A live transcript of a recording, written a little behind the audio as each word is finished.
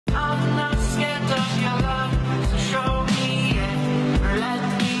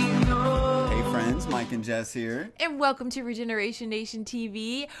and Jess here. And welcome to Regeneration Nation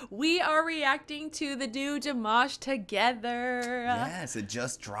TV. We are reacting to the new Dimash together. Yes, it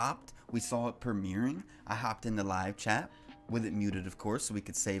just dropped. We saw it premiering. I hopped into live chat with it muted, of course, so we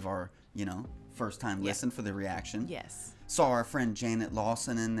could save our, first time listen for the reaction. Yes. Saw our friend Janet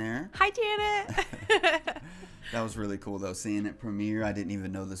Lawson in there. Hi, Janet. That was really cool, though, seeing it premiere. I didn't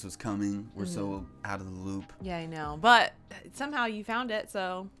even know this was coming. We're so out of the loop. Yeah, I know. But somehow you found it,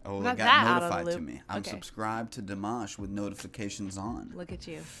 so Oh, not it got that out of notified the to loop. me. I'm subscribed to Dimash with notifications on. Look at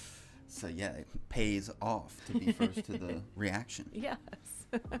you. So, yeah, it pays off to be first to the reaction. Yes.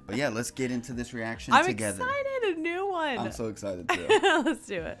 But, yeah, let's get into this reaction together. I'm excited. A new one. I'm so excited, too. Let's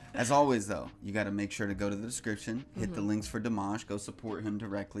do it. As always, though, you got to make sure to go to the description, hit the links for Dimash, go support him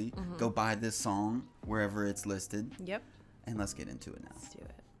directly, go buy this song wherever it's listed. Yep. And let's get into it now. Let's do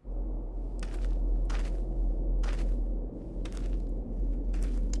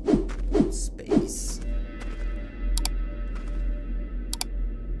it. Space.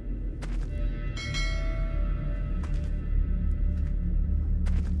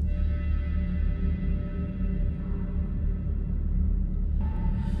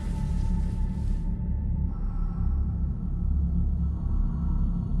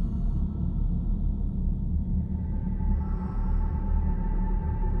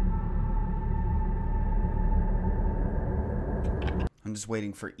 I'm just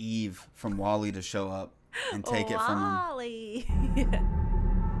waiting for Eve from Wally to show up and take it from him. Wally.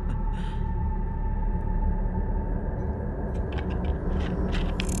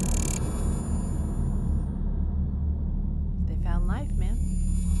 They found life, man.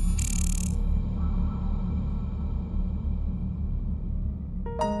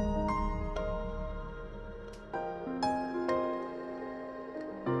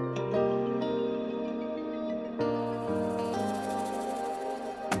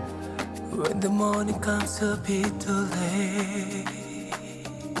 When the morning comes a bit too late,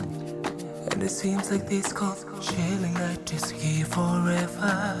 and it seems like this cold chilling night is here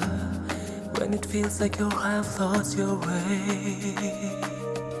forever. When it feels like you have lost your way,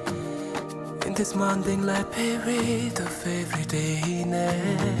 in this mundane life buried of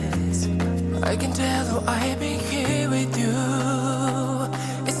everydayness, I can tell you I've been here with you.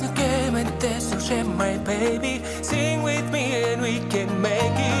 It's no game and there's no shame, my baby. Sing with me and we can make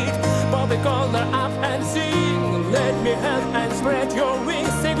it. Pop the collar up and sing. Let me help and spread your wings.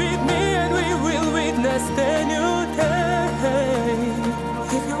 Stay with me and we will witness the new day.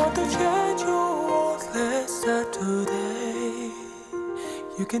 If you want to change your world, let's start today.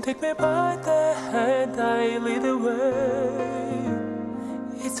 You can take me by the hand, I lead the way.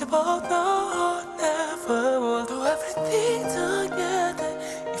 It's about now or never. We'll do everything together.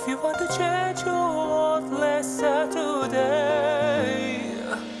 If you want to change your world, let's start today.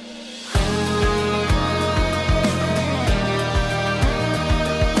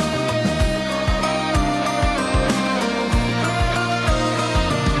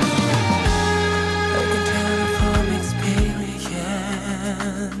 I can tell you from experience,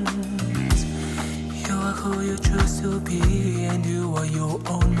 you are who you choose to be, and you are your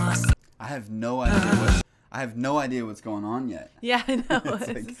own master. I have no idea what's going on yet. Yeah, I know. It's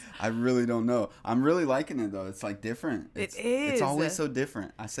like, I really don't know. I'm really liking it though. It's like different. It is. It's always so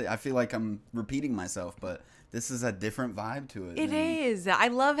different. I feel like I'm repeating myself, but this is a different vibe to it. It is. I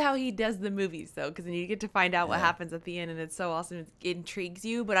love how he does the movies though, because then you get to find out what happens at the end, and it's so awesome. It intrigues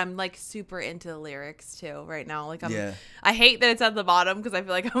you. But I'm like super into the lyrics too right now. Like I hate that it's at the bottom because I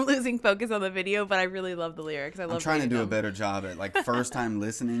feel like I'm losing focus on the video, but I really love the lyrics. I'm trying to do a better job at like first time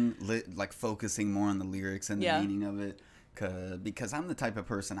listening, like focusing more on the lyrics and the meaning of it. Because I'm the type of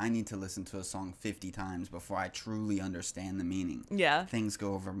person, I need to listen to a song 50 times before I truly understand the meaning. Yeah. Things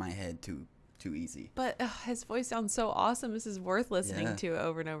go over my head too easy. But his voice sounds so awesome. This is worth listening to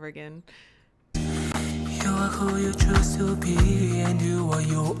over and over again. You are who you choose to be, and you are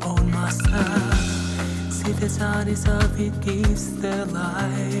your own master. See the sun is up, it gives the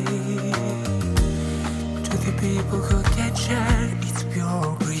light to the people who can share its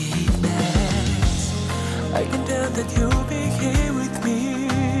pure greatness. I can tell that you'll be here with me.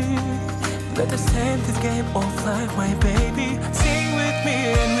 Let us end this game of life, my baby. Sing with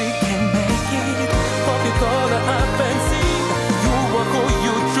me and we can make it. Pop your collar up and sing. You are who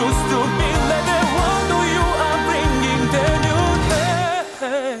you choose to be. Let everyone know you are bringing the new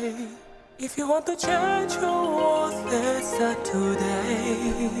day. If you want to change your world, let's start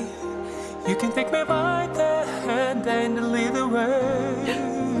today. You can take me by the hand and lead the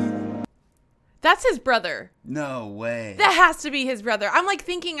way. That's his brother. No way. That has to be his brother. I'm like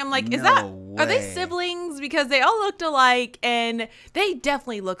thinking, is that, are they siblings? Because they all looked alike, and they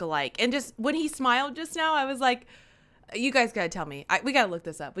definitely look alike. And just when he smiled just now, I was like, you guys got to tell me. We got to look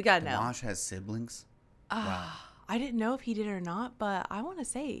this up. We got to know. Dimash has siblings? Wow. I didn't know if he did or not, but I want to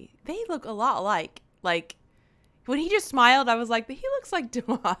say they look a lot alike. Like, when he just smiled, I was like, he looks like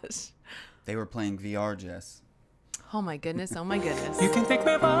Dimash. They were playing VR, Jess. Oh my goodness, oh my goodness. You can take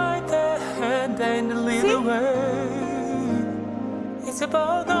me by the hand and lead the way. It's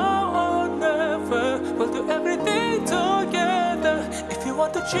about now or never. We'll do everything together. If you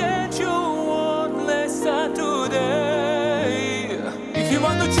want to change your world, let's start today. If you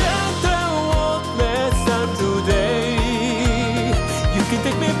want to change the world, let's start today. You can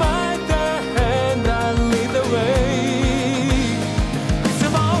take me by the hand and lead the way. It's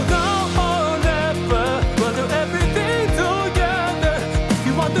about now or never. We'll do everything together. If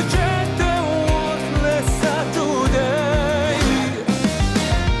you want to change the world, let's start today.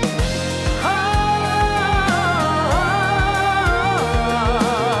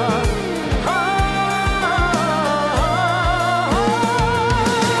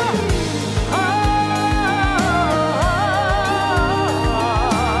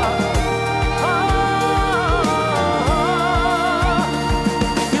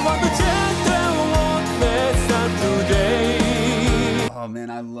 If you want to change the world, let's start today. Oh man,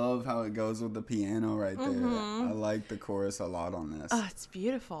 I love how it goes with the piano right there. I like the chorus a lot on this. Oh, it's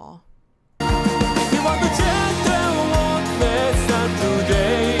beautiful. If you want to change the world, let's start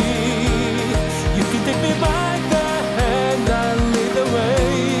today. You can take me by the hand and lead the way.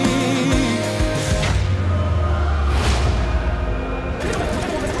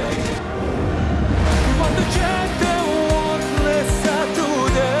 If you want to change the world, let's start today.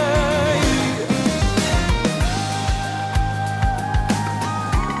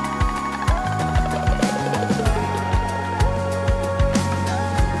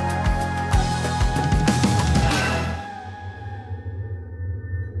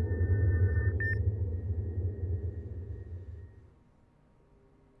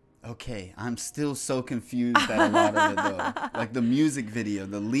 Okay, I'm still so confused at a lot of it though. Like the music video,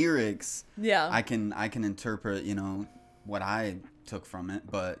 the lyrics. Yeah. I can interpret, you know, what I took from it,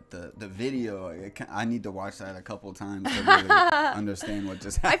 but the video, I need to watch that a couple times to really understand what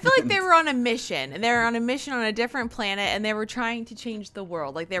just happened. I feel like they were on a mission, and they were on a mission on a different planet, and they were trying to change the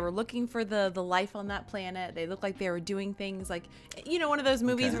world. Like, they were looking for the life on that planet. They looked like they were doing things like, you know, one of those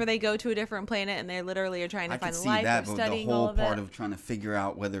movies where they go to a different planet and they literally are trying to find could the see life. that, They're but the studying all whole of it. part of trying to figure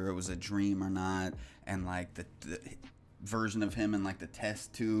out whether it was a dream or not, and like the version of him in like the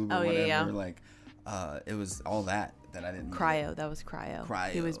test tube or whatever, like it was all that I didn't know. That was cryo.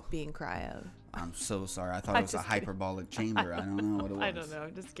 He was being cryo. I'm so sorry. I thought it was a hyperbolic chamber. I don't know what it was. I don't know.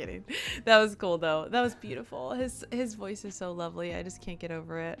 Just kidding. That was cool though. That was beautiful. His voice is so lovely. I just can't get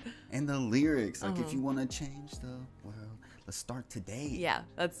over it. And the lyrics, like if you want to change the world, let's start today. Yeah,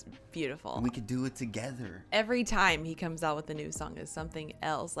 that's beautiful. And we could do it together. Every time he comes out with a new song is something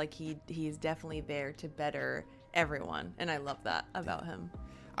else. Like he's definitely there to better everyone, and I love that about him.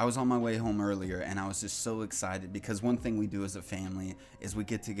 I was on my way home earlier and I was just so excited because one thing we do as a family is we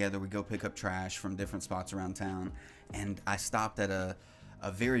get together, we go pick up trash from different spots around town, and I stopped at a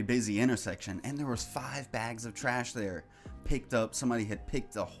very busy intersection and there was 5 bags of trash there picked up. Somebody had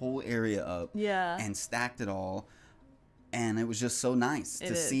picked the whole area up and stacked it all, and it was just so nice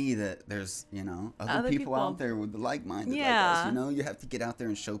to see that there's, you know, other people out there with the like-minded like us. You know, you have to get out there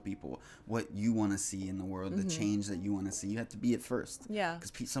and show people what you want to see in the world, the change that you want to see. You have to be it first. Yeah.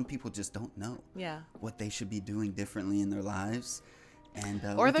 Because some people just don't know what they should be doing differently in their lives. And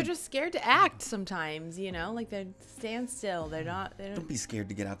or they're just scared to act sometimes, you know, like they stand still. Don't be scared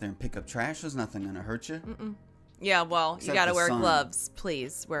to get out there and pick up trash. There's nothing going to hurt you. Yeah, well, Except you got to wear sun. gloves.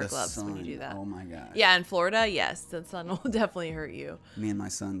 Please wear gloves sun. when you do that. Oh my gosh. Yeah, in Florida, yes, the sun will definitely hurt you. Me and my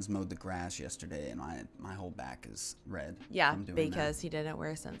sons mowed the grass yesterday, and my whole back is red. Yeah, from doing because that. he didn't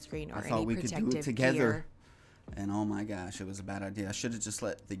wear sunscreen or I thought any we could protective do it together. gear. And oh my gosh, it was a bad idea. I should have just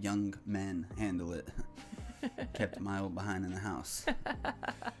let the young men handle it. Kept my old behind in the house.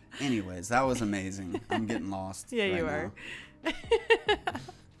 Anyways, that was amazing. I'm getting lost. Yeah, right you are. now.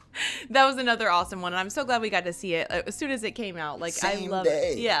 That was another awesome one, and I'm so glad we got to see it as soon as it came out. Like, Same I love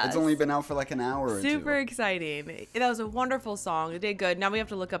day. it. Yeah, It's only been out for like an hour or super two. exciting. That was a wonderful song. It did good. Now we have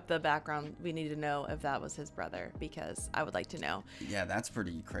to look up the background. We need to know if that was his brother, because I would like to know. Yeah, that's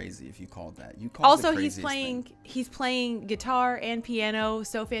pretty crazy if you called that. You called Also, the he's craziest thing. playing guitar and piano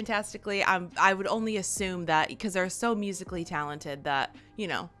so fantastically. I would only assume that because they're so musically talented that you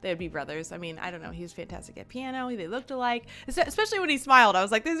know, they would be brothers. I mean, I don't know. He was fantastic at piano. They looked alike, especially when he smiled. I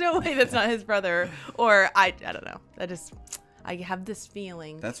was like, there's no way that's not his brother. Or I don't know. I have this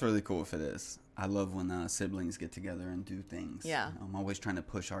feeling. That's really cool if it is. I love when siblings get together and do things. Yeah. I'm always trying to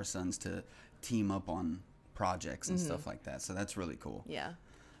push our sons to team up on projects and stuff like that. So that's really cool. Yeah.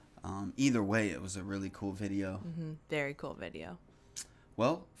 Either way, it was a really cool video. Very cool video.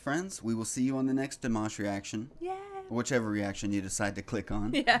 Well, friends, we will see you on the next Dimash reaction. Yeah. Whichever reaction you decide to click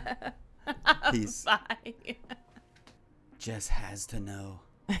on. Yeah. Peace. Bye. Jess has to know.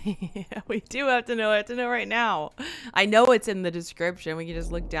 Yeah, we do have to know. I have to know right now. I know it's in the description. We can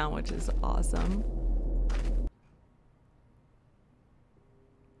just look down, which is awesome.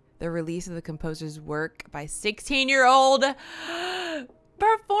 The release of the composer's work by 16-year-old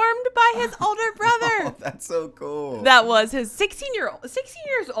performed by his older brother. Oh, that's so cool. That was his 16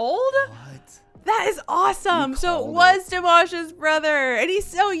 years old? What? That is awesome. So it was Dimash's brother. And he's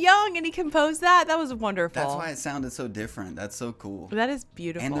so young and he composed that. That was wonderful. That's why it sounded so different. That's so cool. That is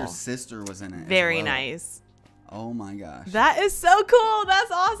beautiful. And their sister was in it. Very as well. nice. Oh my gosh. That is so cool.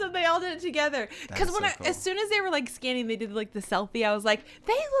 That's awesome. They all did it together. Because Cool. as soon as they were like scanning, they did like the selfie. I was like,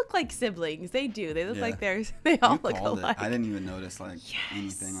 they look like siblings. They do. They look like they all look alike. I didn't even notice like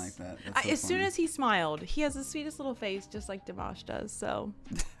anything like that. That's so as soon funny. as he smiled, he has the sweetest little face, just like Dimash does. So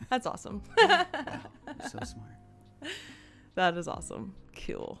that's awesome. Wow, you're so smart. That is awesome.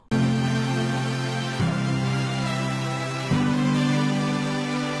 Cool.